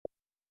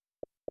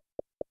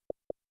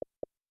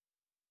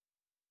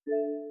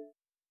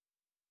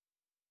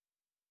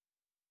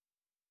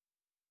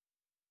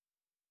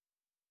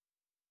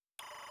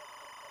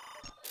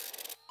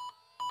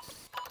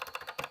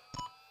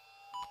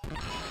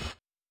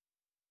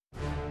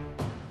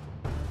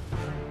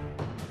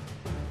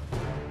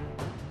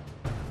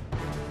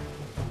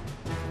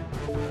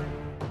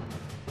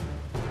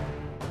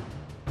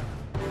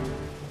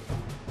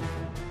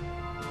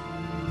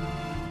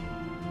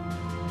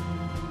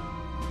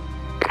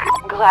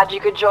Glad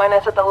you could join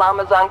us at the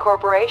Llama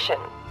Corporation.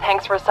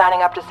 Thanks for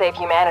signing up to save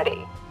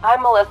humanity.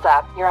 I'm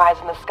Melissa, your eyes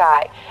in the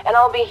sky, and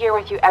I'll be here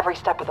with you every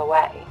step of the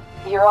way.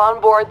 You're on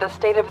board the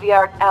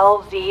state-of-the-art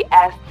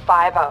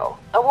LZS-50,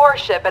 a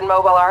warship and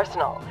mobile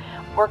arsenal.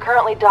 We're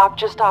currently docked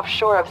just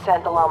offshore of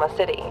Santa Llama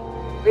City.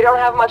 We don't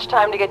have much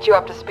time to get you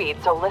up to speed,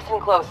 so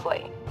listen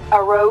closely.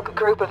 A rogue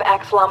group of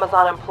ex-Llama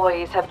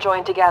employees have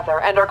joined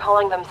together and are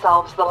calling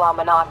themselves the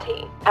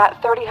Llamanati.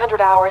 At 3000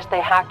 hours, they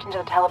hacked into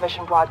the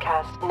television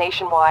broadcast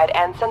nationwide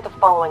and sent the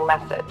following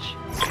message.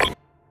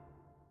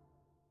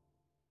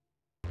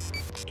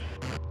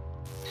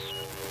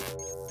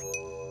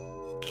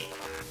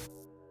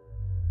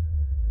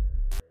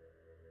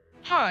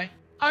 Hi,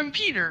 I'm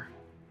Peter.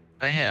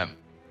 Ahem.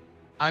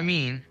 I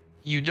mean,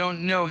 you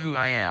don't know who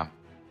I am.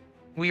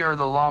 We are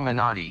the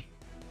Llamanati.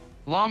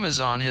 Llama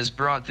has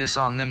brought this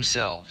on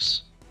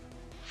themselves.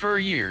 For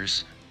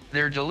years,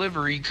 their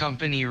delivery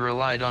company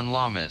relied on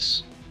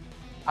llamas.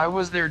 I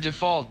was their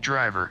default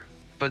driver,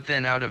 but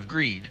then out of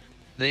greed,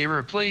 they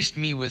replaced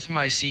me with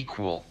my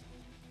sequel.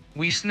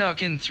 We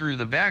snuck in through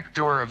the back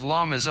door of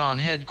Llama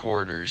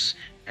headquarters,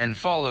 and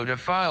followed a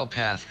file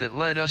path that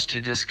led us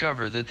to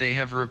discover that they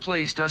have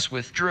replaced us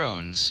with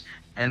drones,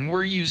 and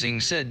we're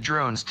using said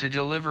drones to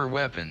deliver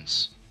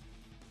weapons.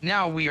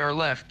 Now we are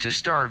left to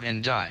starve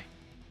and die.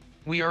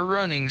 We are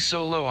running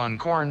so low on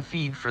corn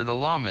feed for the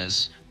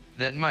llamas,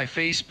 that my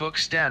Facebook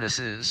status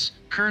is,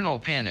 Colonel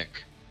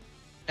Panic.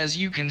 As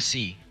you can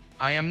see,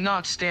 I am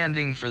not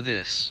standing for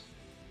this.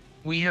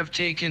 We have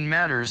taken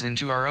matters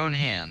into our own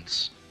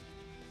hands.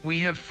 We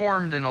have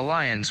formed an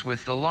alliance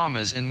with the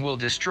llamas and will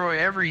destroy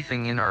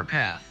everything in our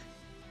path.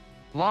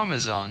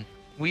 Llama,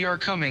 we are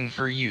coming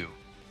for you.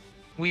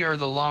 We are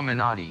the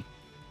Llamanati.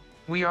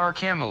 We are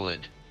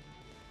Camelid.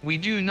 We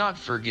do not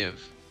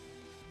forgive.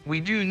 We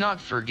do not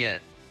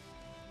forget.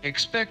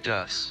 Expect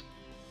us.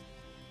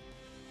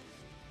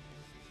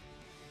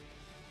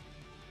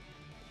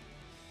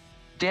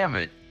 Damn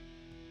it.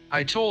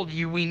 I told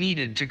you we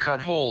needed to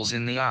cut holes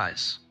in the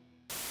eyes.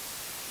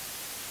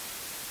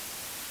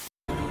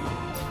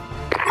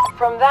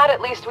 From that,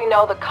 at least we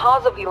know the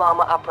cause of the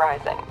llama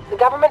uprising. The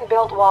government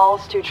built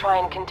walls to try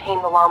and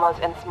contain the llamas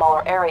in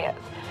smaller areas.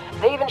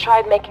 They even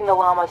tried making the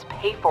llamas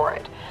pay for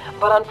it.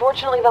 But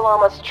unfortunately, the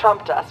llamas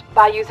trumped us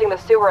by using the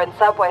sewer and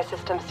subway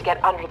systems to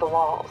get under the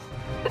walls.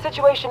 The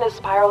situation is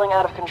spiraling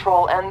out of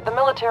control, and the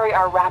military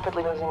are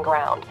rapidly losing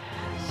ground.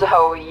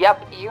 So,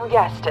 yep, you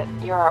guessed it,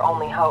 you're our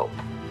only hope.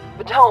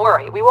 But don't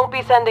worry, we won't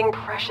be sending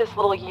precious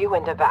little you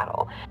into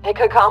battle. It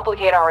could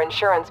complicate our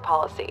insurance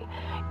policy.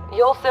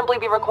 You'll simply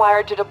be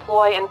required to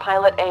deploy and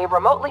pilot a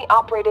remotely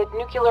operated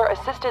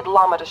nuclear-assisted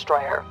llama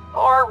destroyer,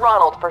 or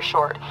Ronald for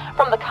short,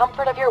 from the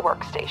comfort of your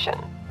workstation.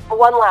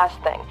 One last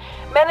thing.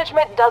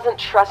 Management doesn't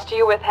trust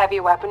you with heavy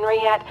weaponry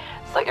yet,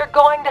 so you're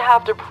going to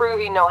have to prove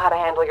you know how to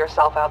handle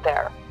yourself out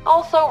there.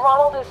 Also,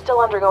 Ronald is still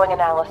undergoing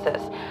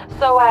analysis,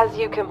 so as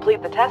you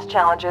complete the test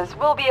challenges,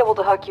 we'll be able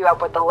to hook you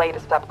up with the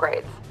latest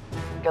upgrades.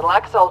 Good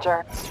luck,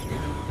 soldier.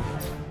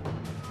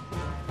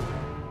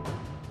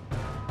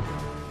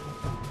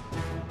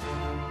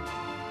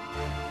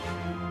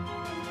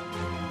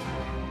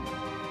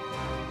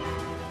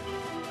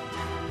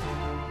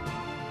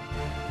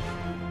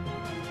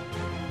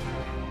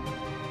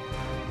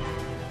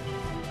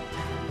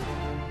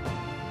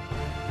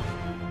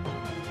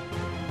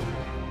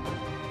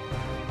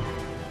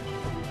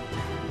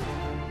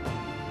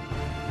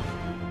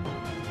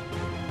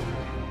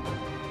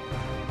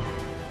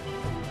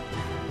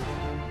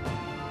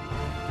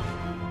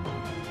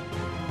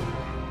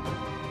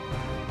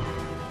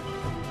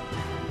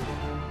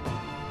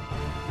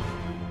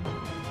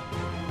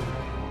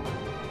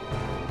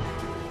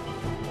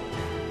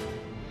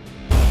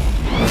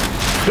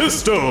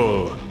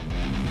 Pistol!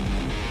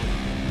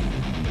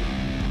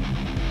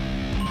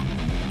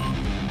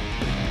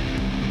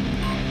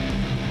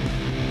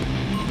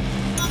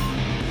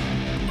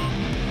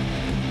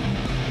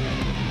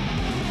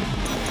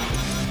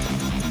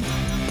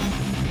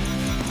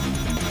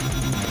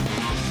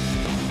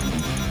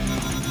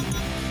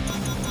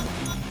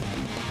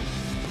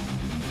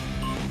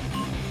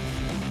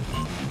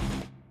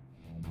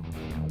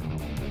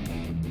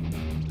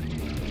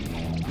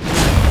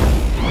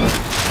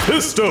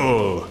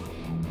 Pistol!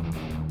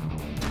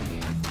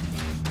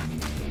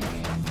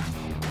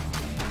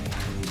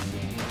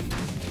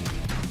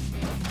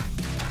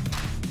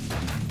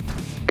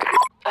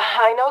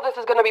 I know this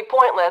is going to be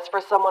pointless for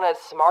someone as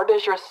smart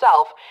as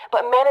yourself,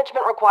 but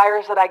management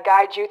requires that I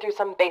guide you through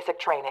some basic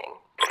training.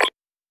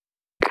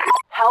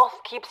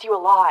 Health keeps you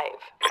alive.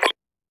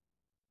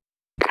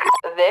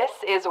 This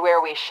is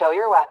where we show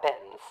your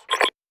weapons.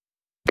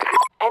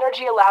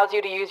 Energy allows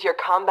you to use your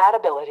combat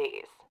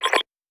abilities.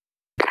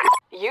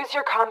 Use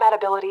your combat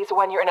abilities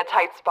when you're in a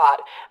tight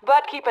spot,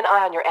 but keep an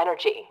eye on your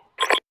energy.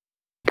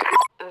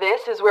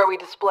 This is where we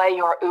display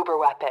your uber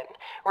weapon.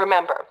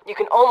 Remember, you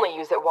can only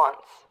use it once.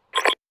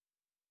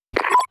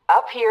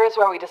 Up here is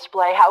where we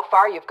display how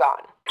far you've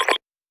gone.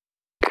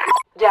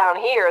 Down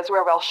here is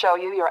where we'll show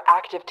you your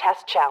active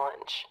test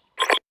challenge.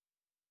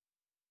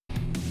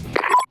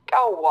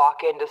 Go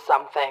walk into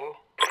something.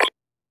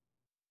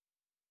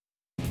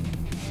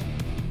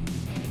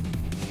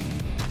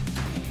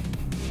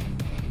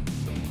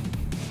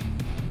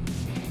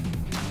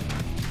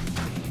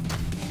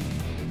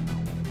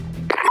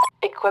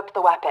 Equip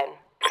the weapon.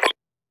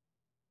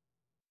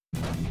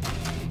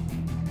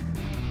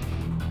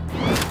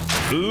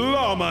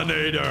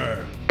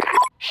 Llamanati!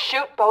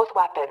 Shoot both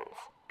weapons.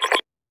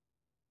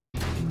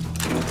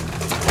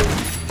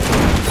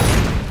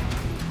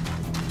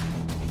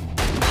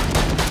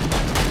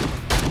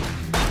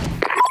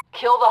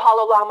 Kill the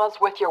hollow llamas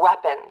with your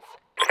weapons.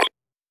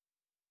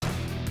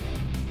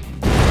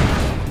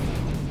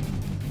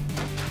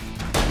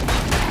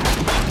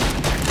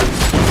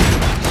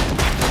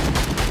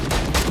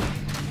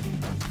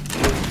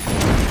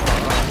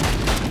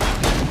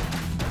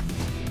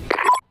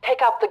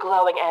 Pick up the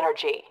glowing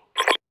energy.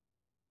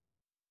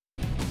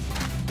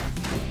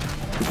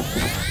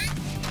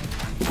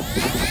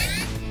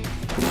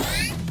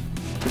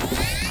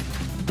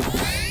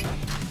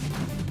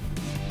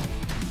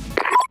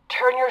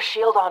 Turn your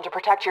shield on to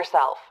protect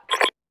yourself.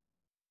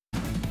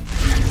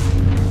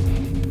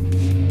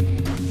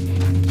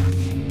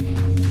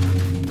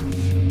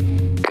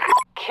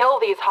 Kill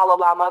these hollow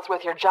llamas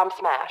with your jump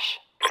smash.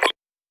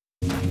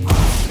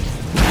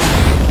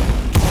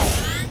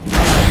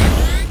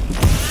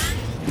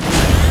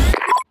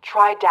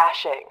 Try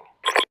dashing.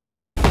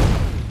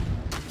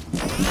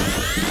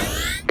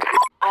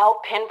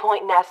 I'll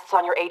pinpoint nests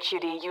on your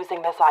HUD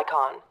using this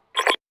icon.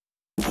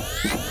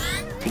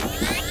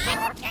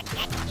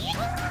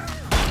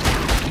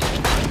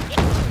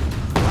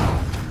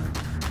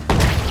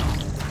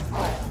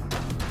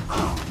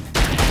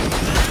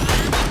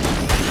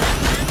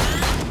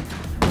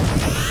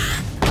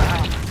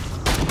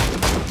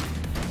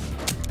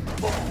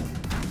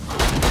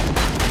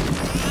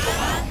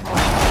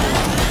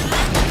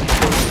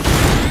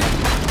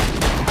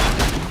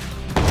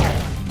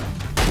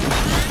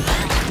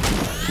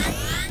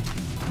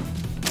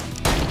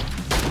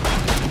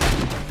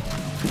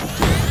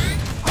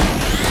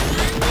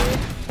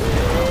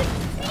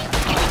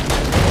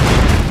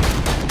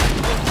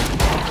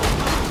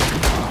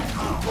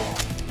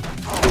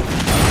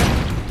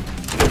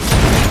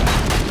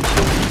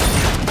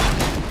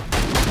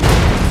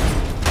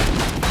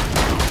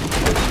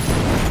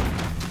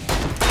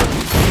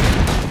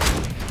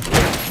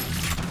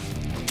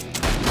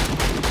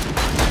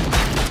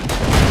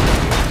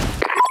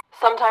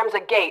 Sometimes a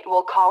gate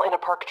will call in a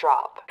perk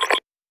drop.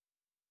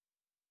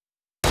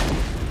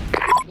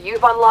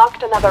 You've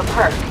unlocked another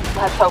perk.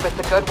 Let's hope it's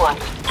a good one.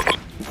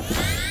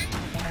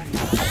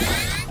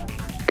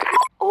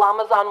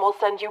 Llama will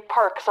send you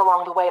perks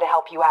along the way to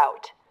help you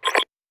out.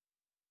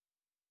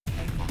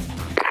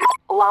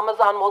 Llama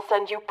will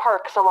send you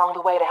perks along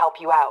the way to help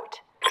you out.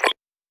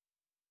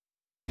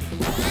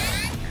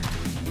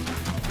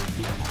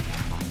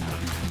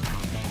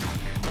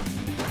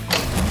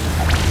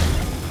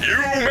 You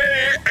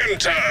may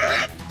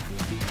enter!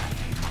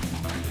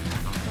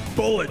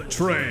 Bullet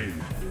train!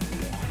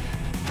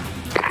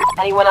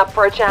 Anyone up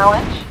for a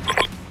challenge?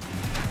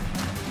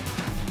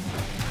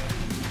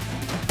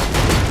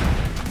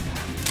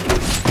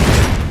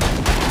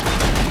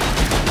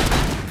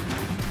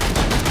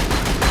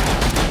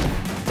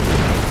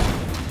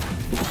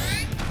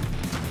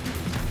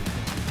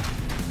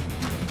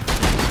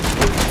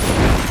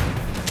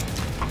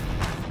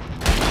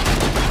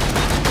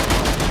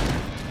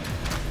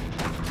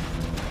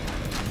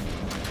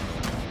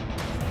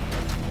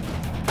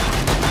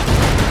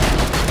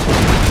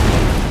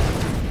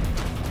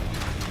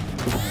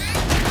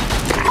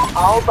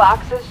 All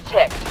boxes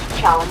ticked.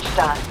 Challenge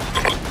done.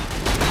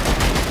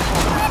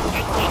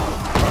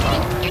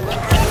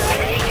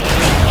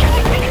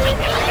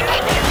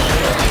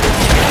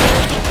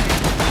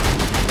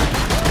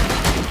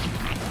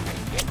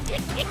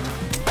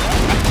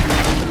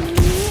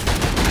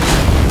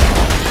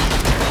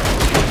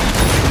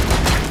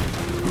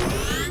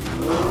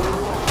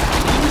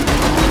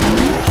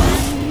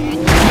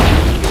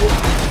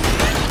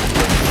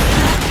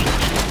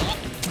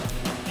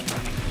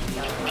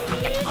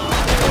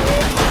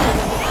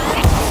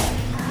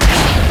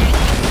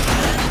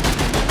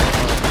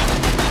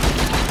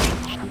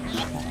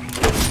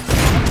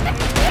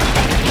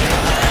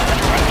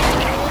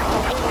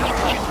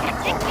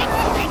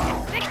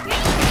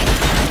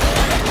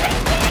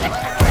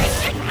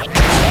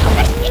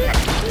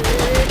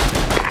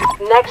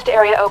 Next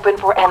area open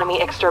for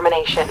enemy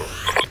extermination.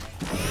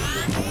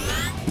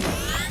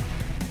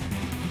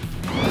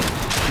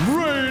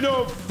 Rain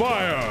of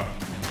fire!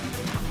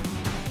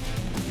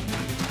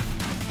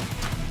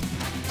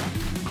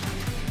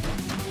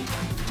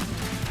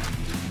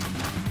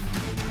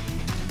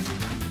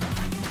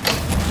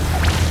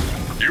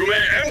 You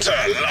may enter,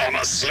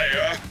 Llama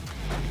Slayer!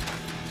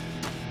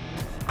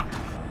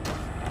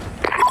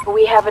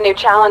 We have a new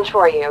challenge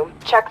for you.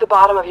 Check the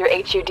bottom of your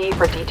HUD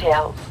for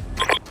details.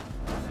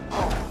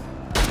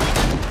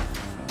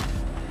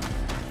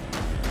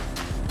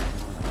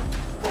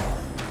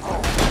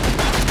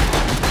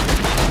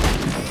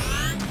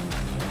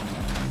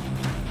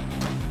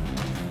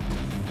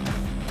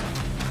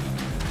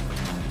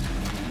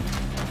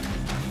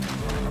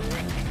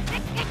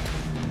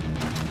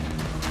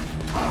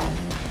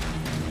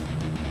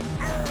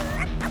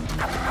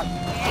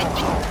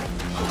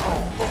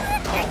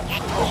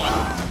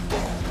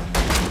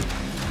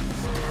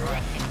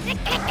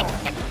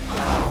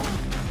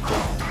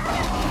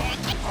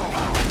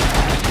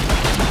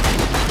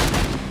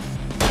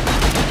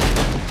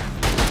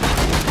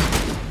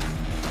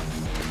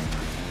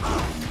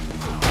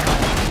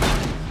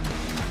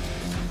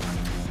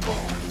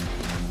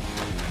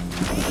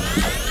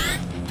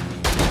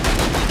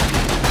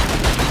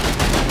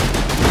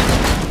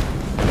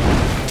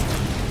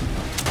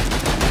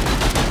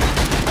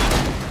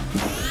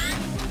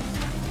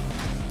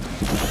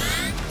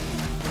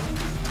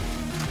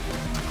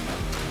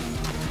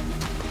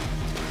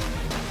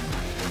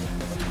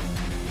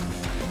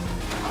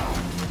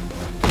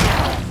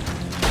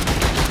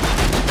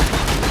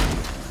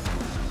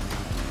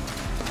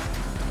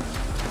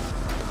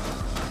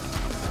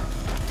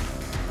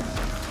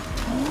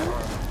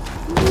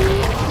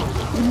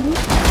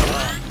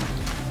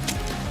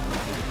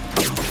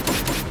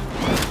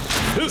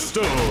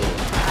 Pistol!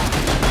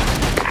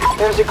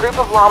 There's a group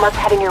of llamas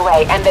heading your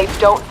way, and they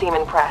don't seem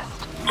impressed.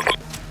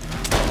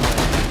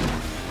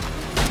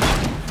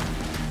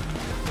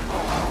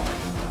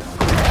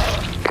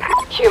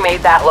 You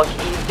made that look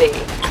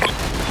easy.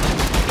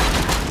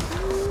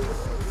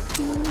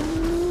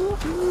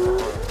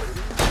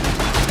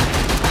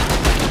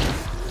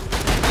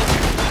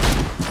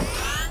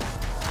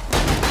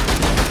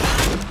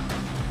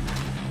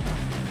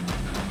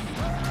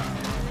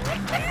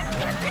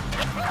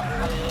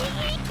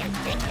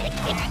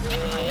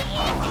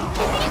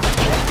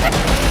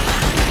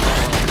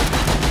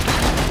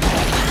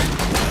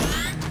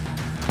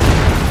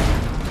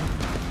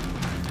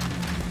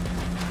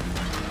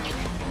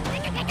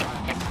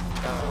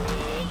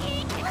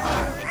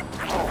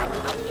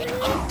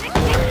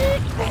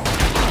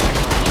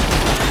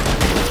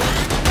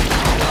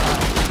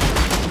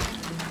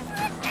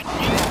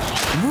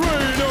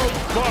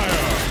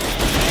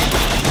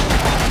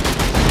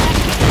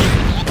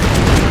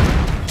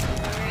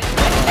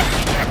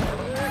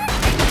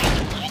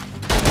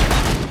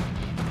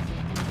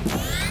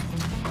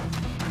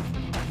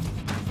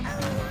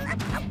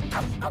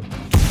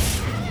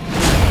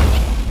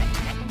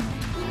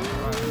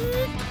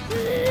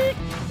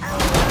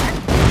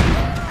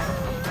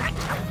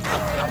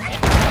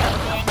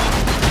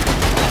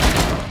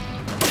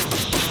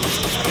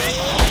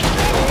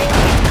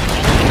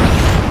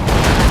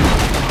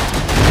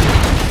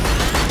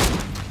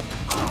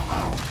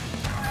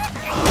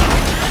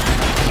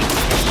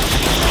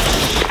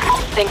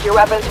 Think your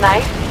weapon's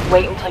nice?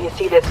 Wait until you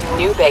see this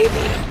new baby.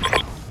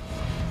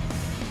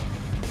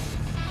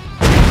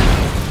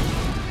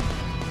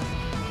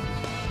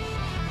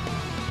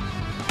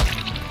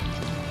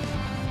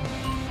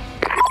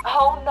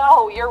 Oh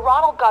no, your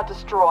Ronald got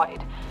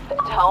destroyed.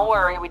 Don't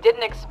worry, we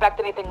didn't expect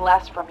anything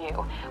less from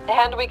you.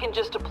 And we can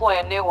just deploy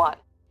a new one.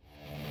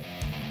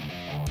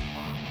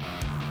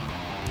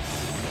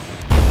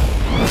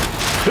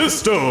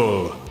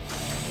 Pistol!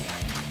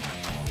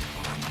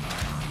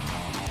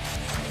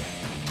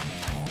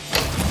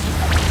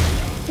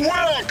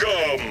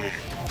 Welcome!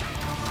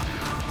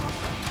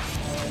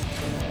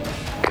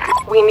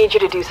 We need you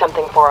to do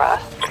something for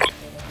us.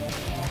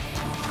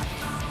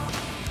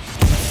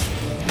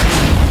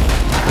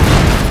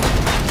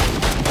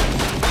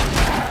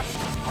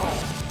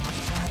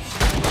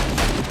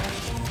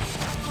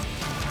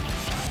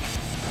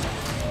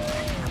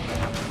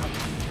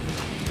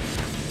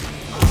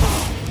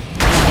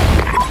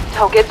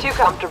 Don't get too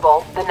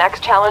comfortable. The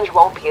next challenge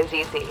won't be as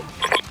easy.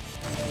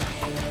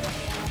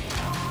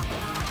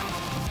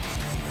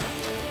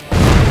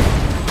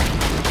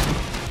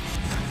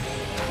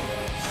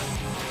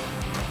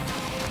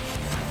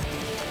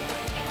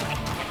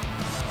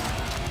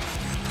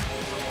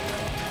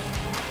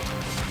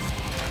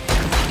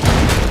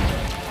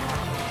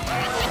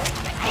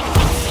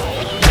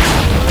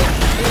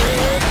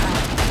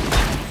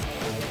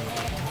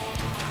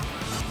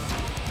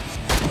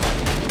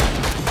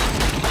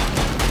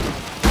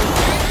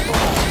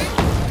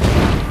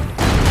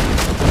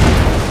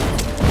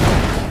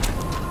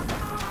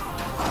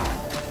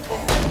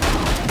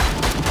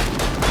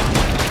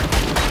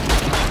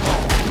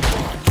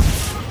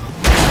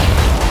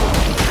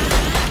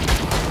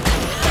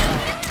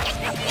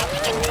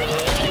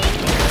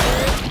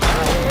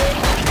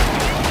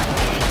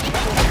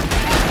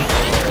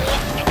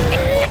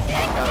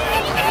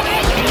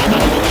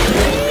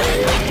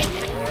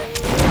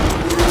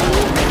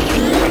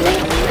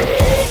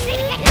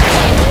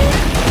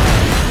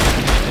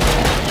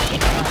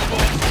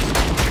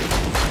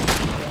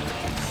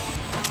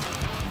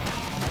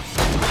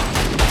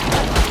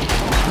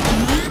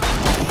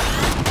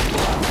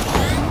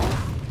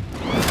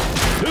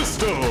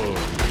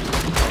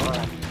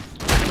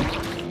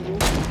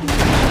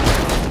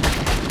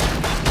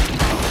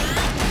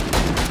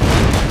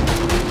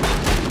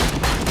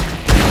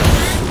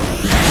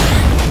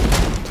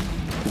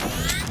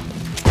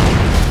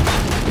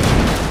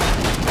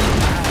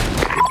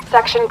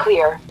 Section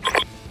clear.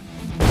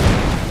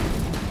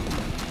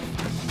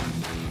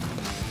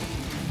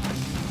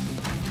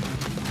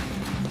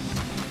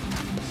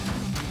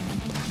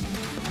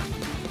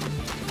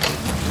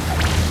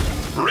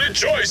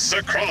 Rejoice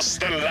across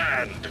the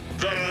land!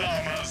 The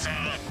llamas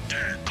are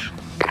dead!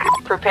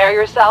 Prepare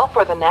yourself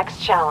for the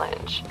next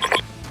challenge.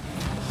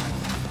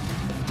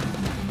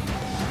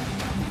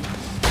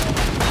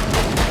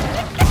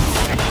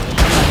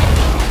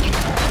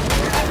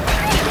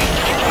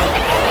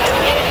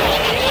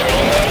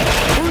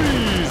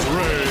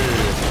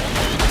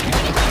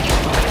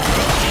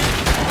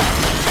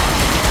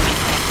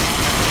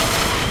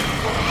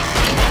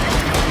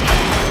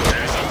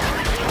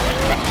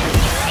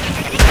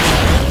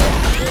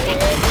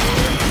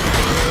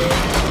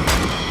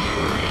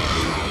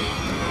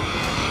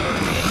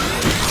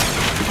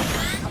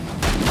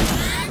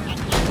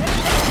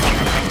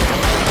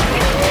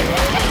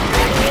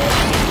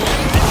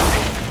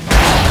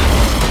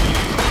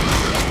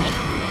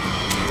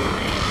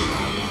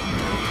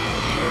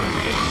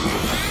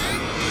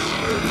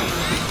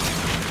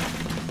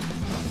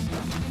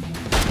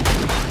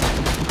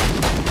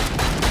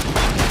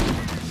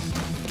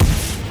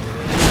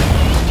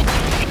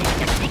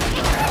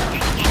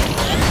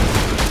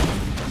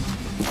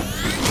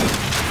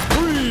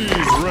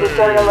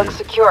 area looks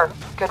secure.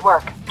 Good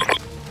work.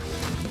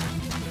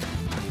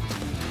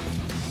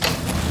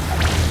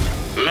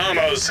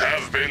 Llamas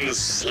have been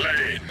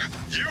slain.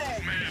 You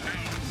may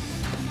now...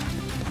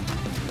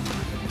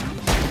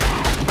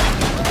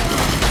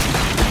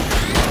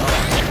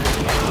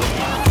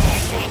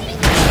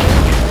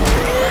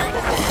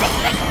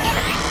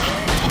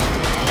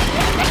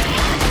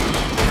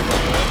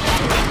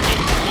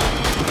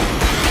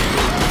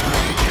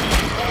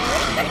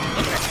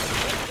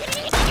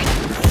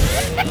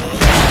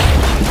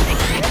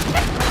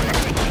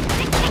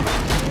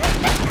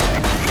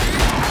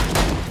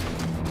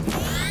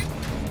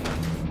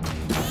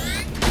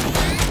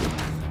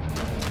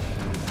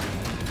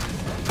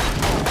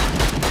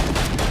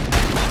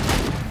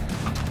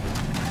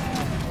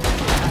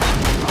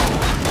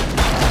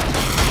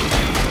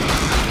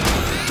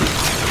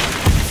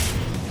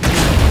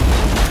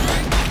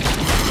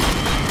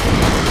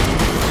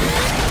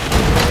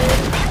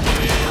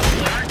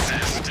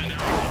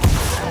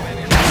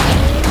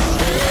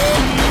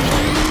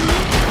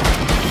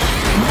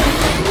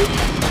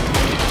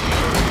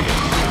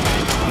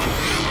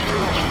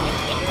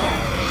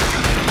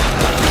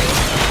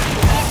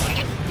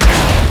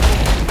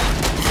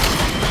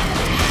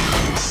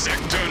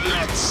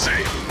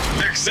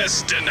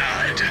 Access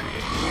denied.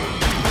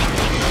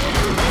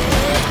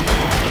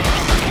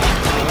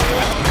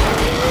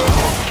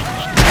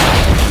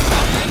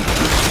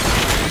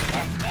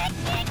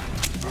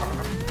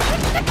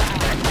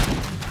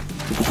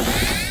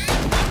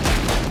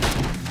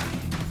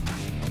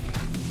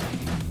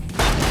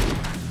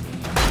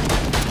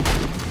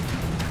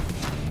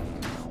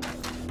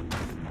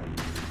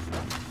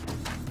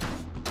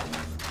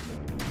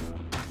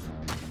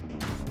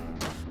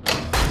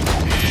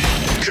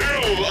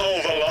 Kill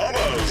all the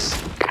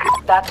llamas.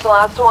 That's the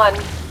last one.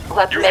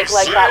 Let's You make have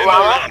like slain that the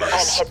llama llamas.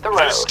 and hit the The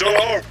road.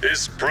 store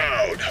is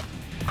proud.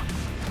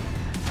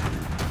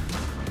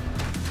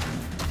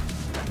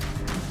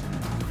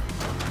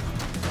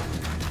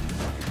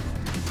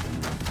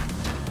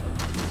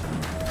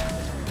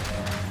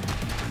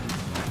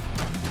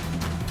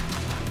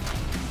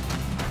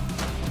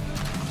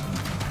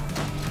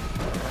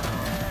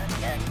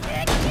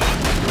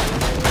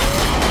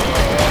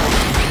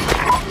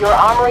 Your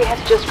armory has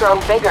just grown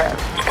bigger.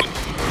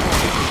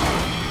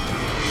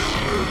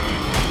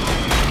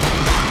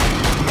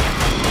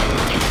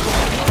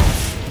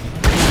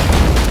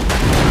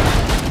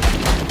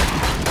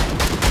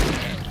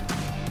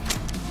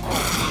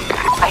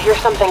 I hear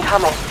something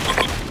coming.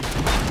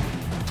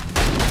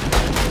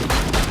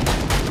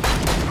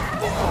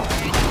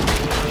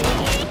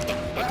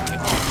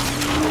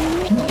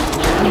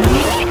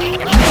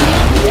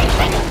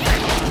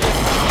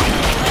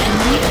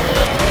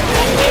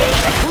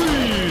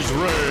 Freeze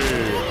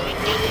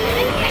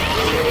ray!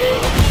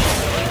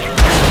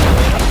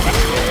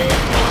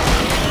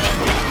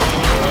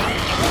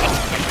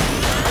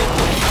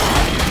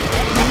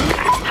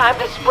 Time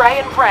to spray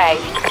and pray.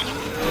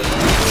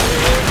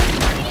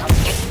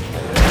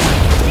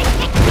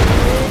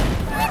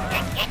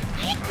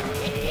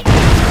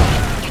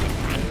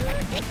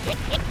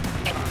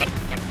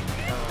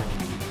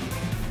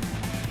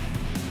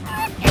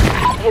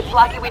 It's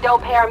lucky we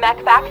don't pay our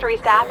mech factory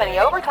staff any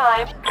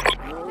overtime.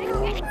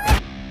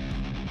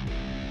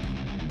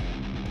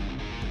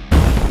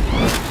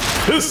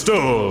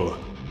 Pistol!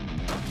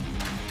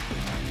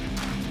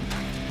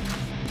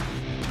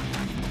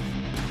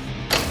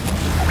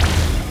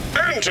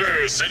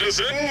 Enter,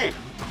 citizen.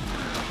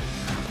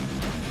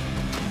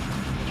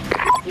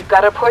 You've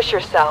got to push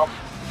yourself.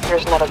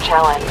 Here's another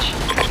challenge.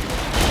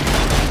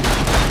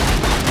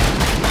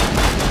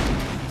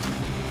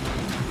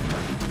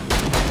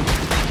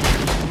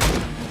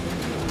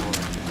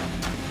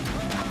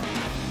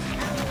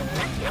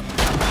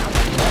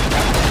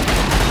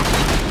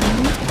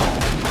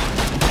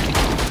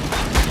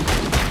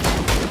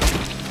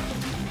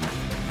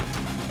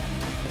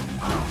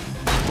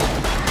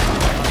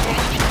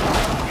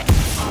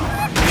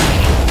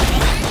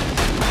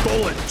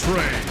 Bullet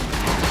train!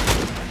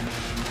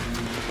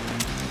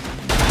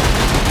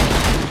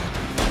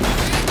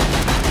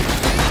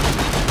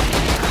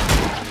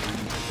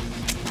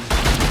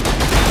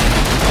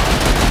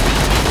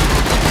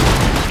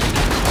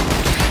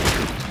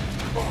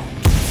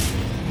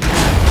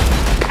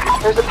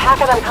 There's a pack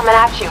of them coming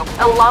at you.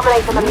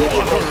 Eliminate them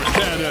immediately.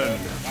 Cannon!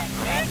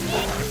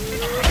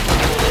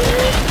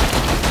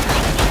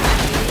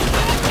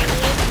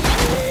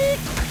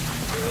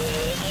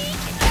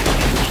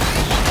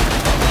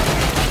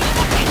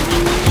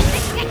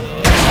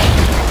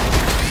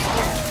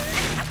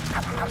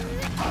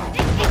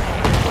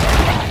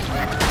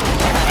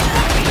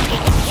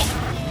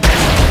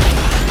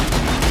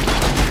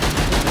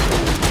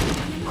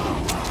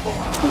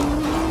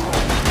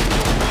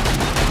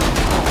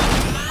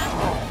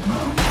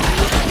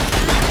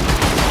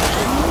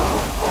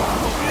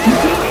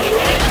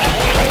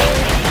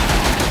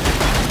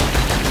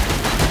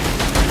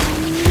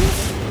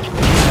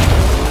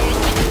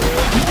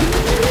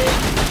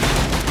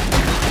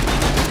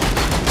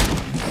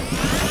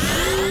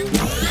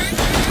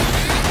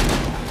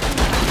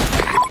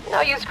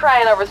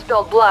 crying over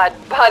spilled blood,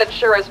 but it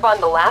sure is fun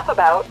to laugh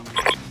about.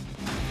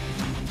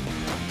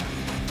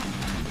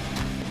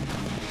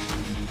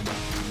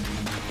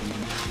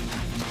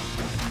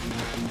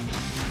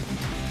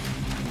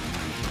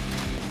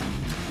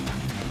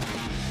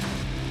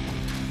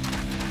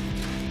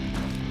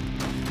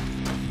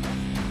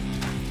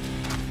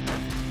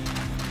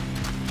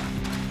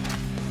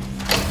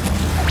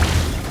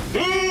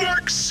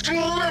 Next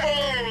level!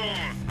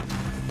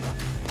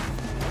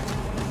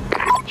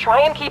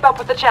 Try and keep up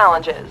with the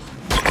challenges.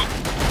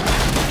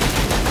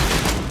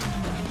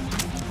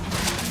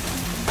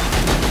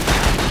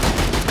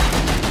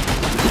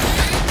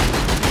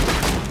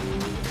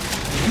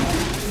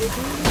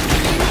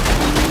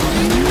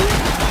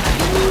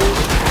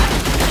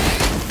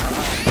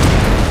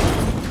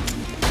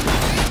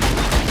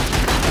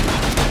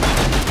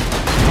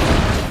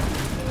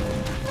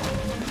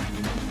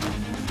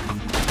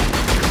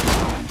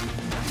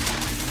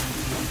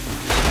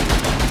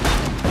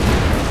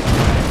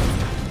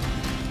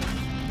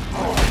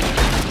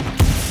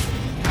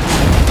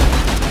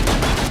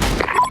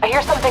 I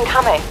hear something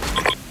coming.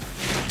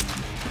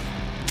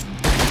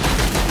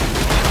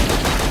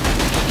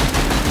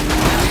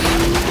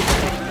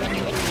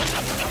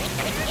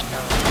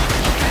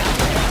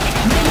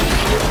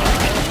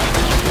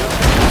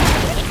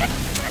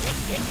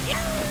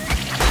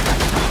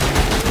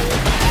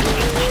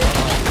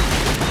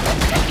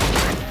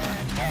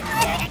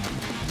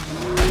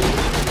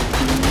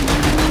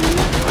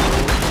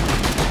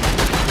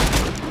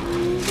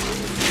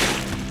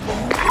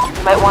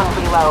 You might want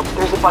to reload.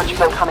 There's a bunch of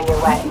them coming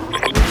your way.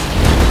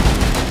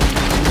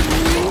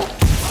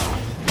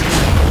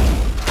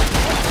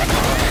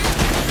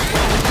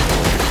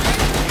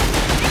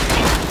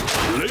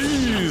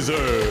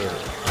 Laser.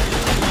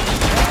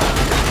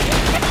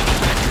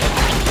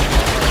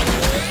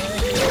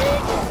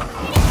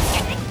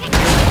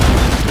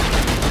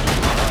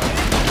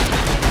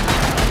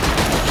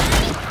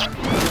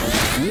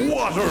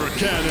 Water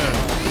cannon.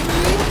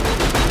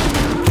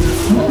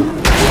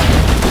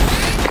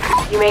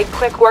 You made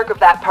quick work of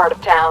that part of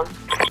town.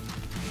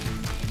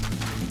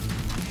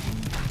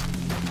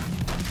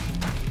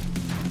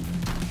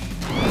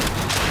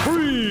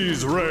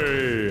 Freeze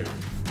ray.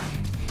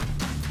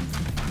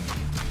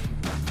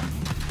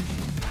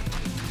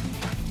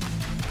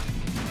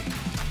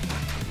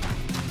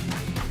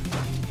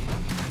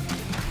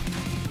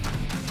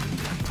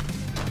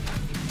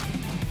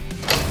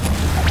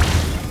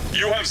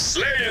 You have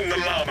slain the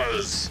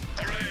llamas!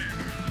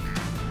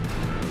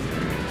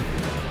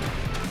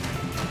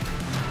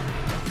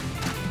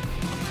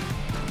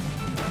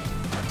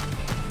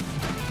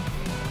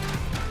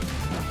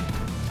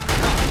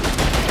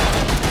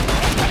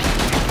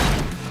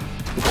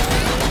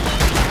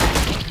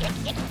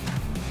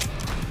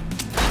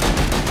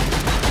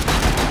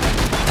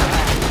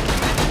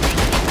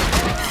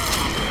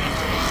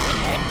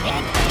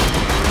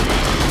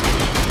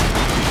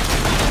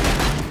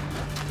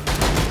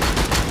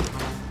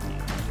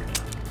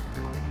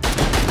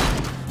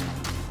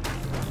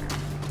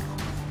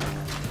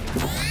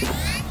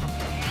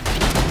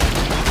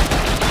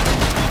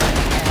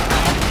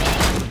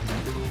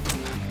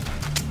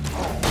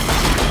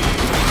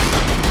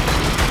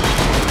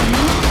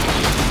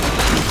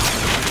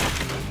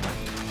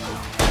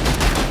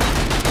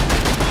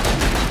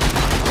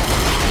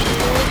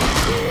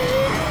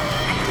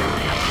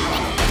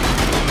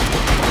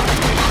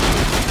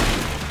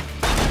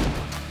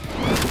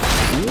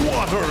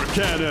 Water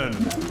cannon.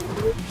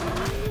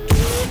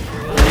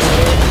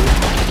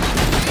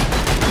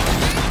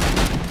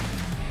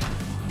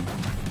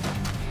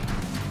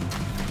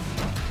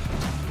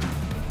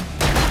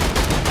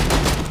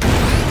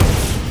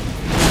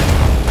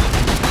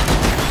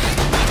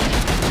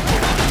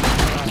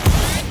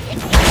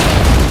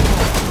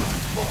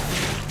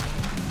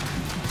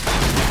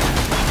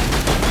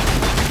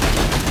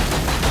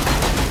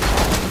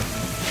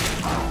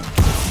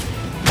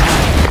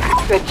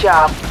 Good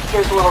job.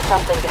 Here's a little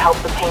something to help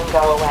the pain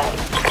go away.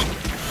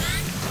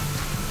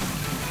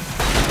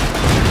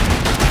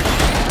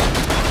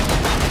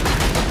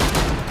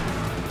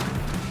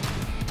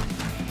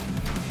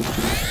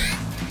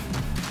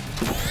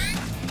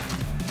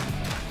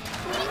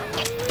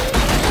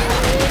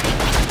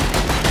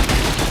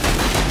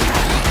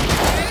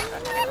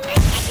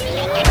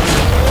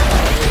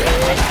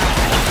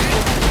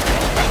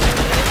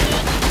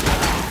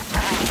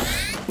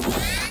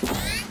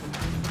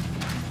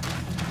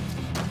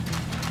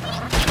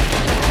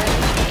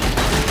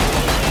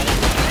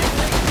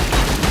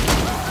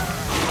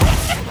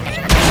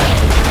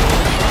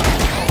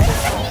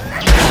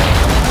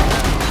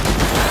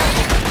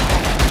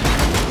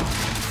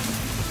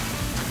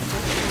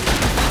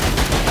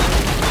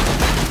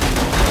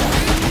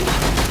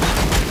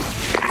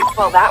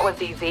 Well, that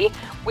was easy.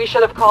 We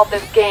should have called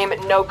this game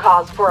No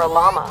Cause for a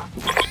Llama.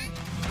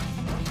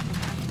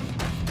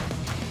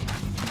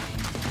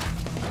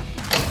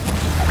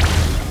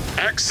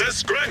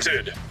 Access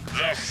granted!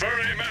 The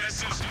furry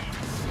menaces...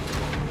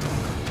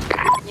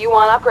 You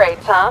want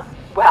upgrades, huh?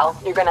 Well,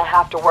 you're gonna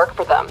have to work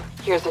for them.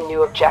 Here's a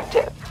new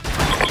objective.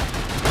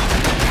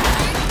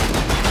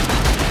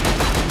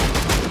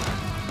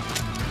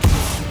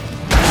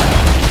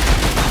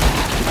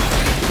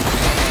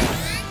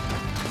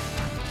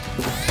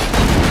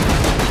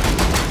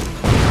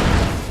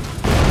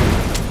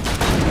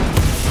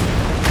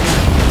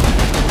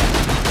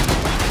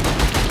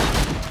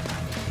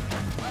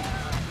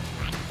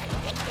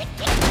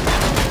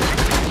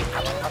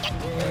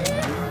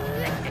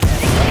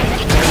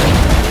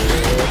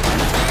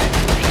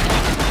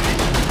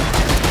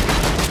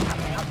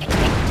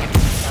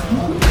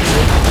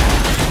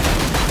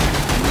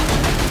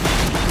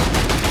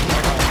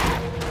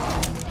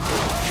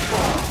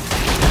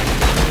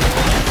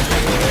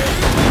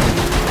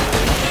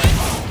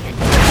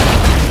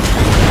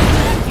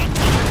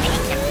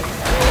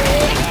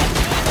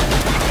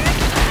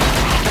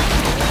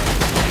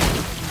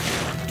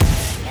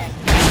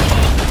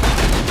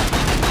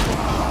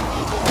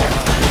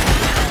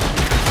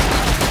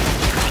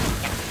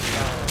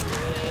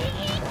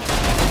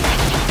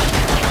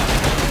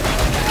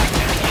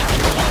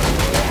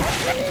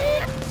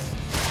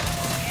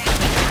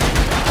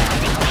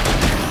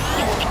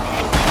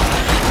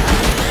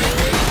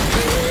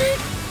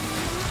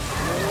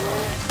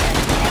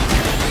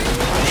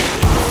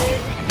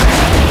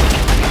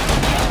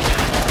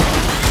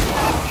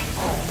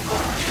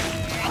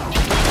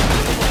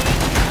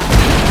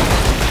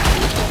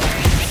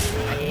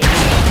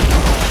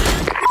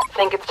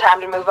 Time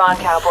to move on,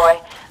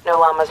 cowboy. No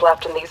llamas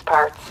left in these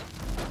parts.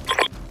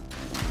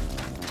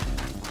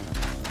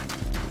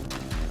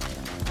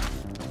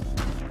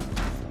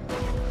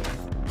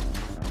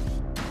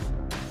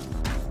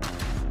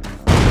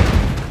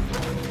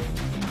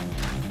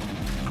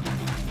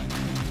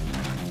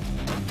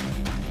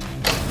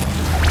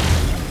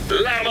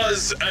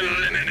 Llamas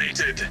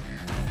eliminated.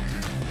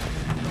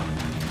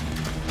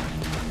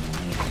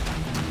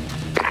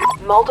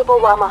 Multiple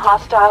llama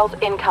hostiles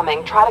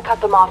incoming. Try to cut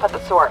them off at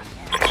the source.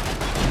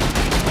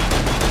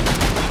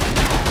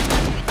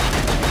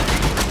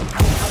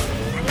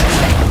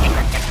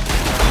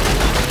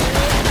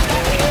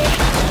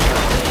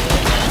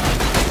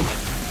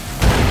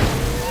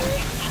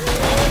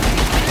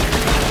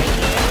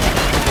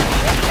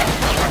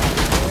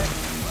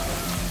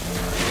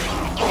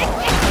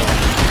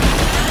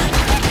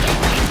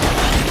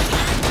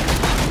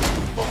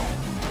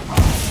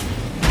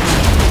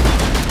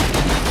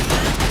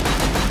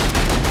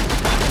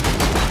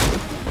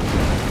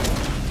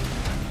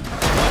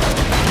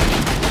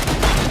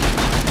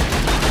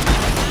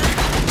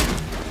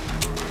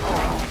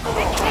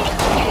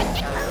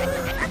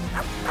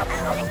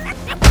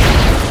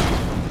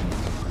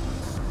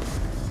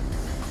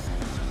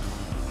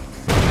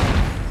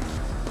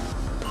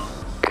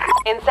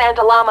 In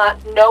Santa Llama,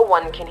 no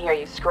one can hear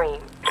you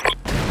scream.